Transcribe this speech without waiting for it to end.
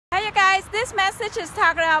this message is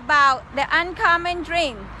talking about the uncommon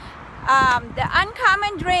dream. The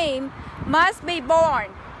uncommon dream must be born,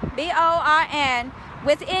 B-O-R-N,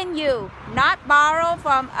 within you, not borrowed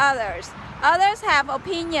from others. Others have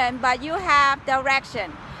opinion, but you have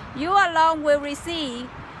direction. You alone will receive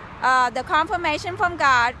the confirmation from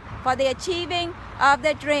God for the achieving of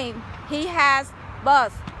the dream He has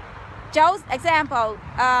birthed. Example,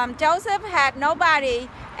 Joseph had nobody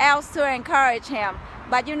else to encourage him,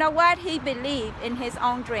 but you know what? He believed in his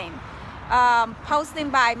own dream. Posting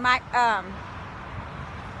by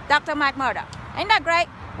Dr. Mike Murdoch. Ain't that great?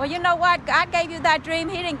 Well, you know what? God gave you that dream.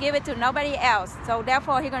 He didn't give it to nobody else. So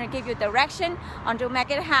therefore, He's going to give you direction on to make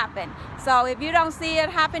it happen. So if you don't see it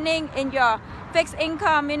happening in your fixed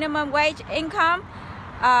income, minimum wage income,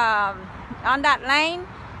 on that lane,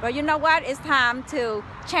 well, you know what? It's time to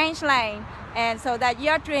change lane, and so that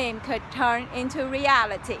your dream could turn into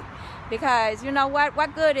reality. Because you know what?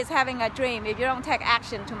 What good is having a dream if you don't take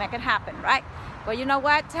action to make it happen, right? Well, you know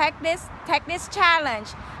what? Take this challenge,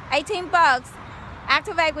 18 bucks,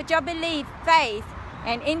 activate with your belief, faith,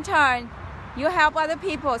 and in turn, you help other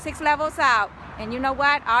people 6 levels out. And you know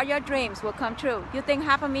what? All your dreams will come true. You think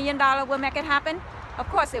 $500,000 will make it happen? Of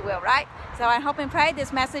course it will, right? So I hope and pray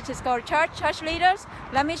this message is go to church leaders.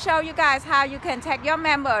 Let me show you guys how you can take your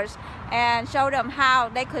members and show them how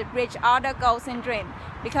they could reach all their goals and dreams.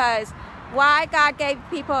 Because why God gave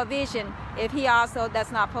people a vision if He also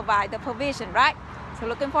does not provide the provision, right? So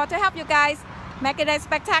looking forward to help you guys. Make it a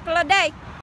spectacular day.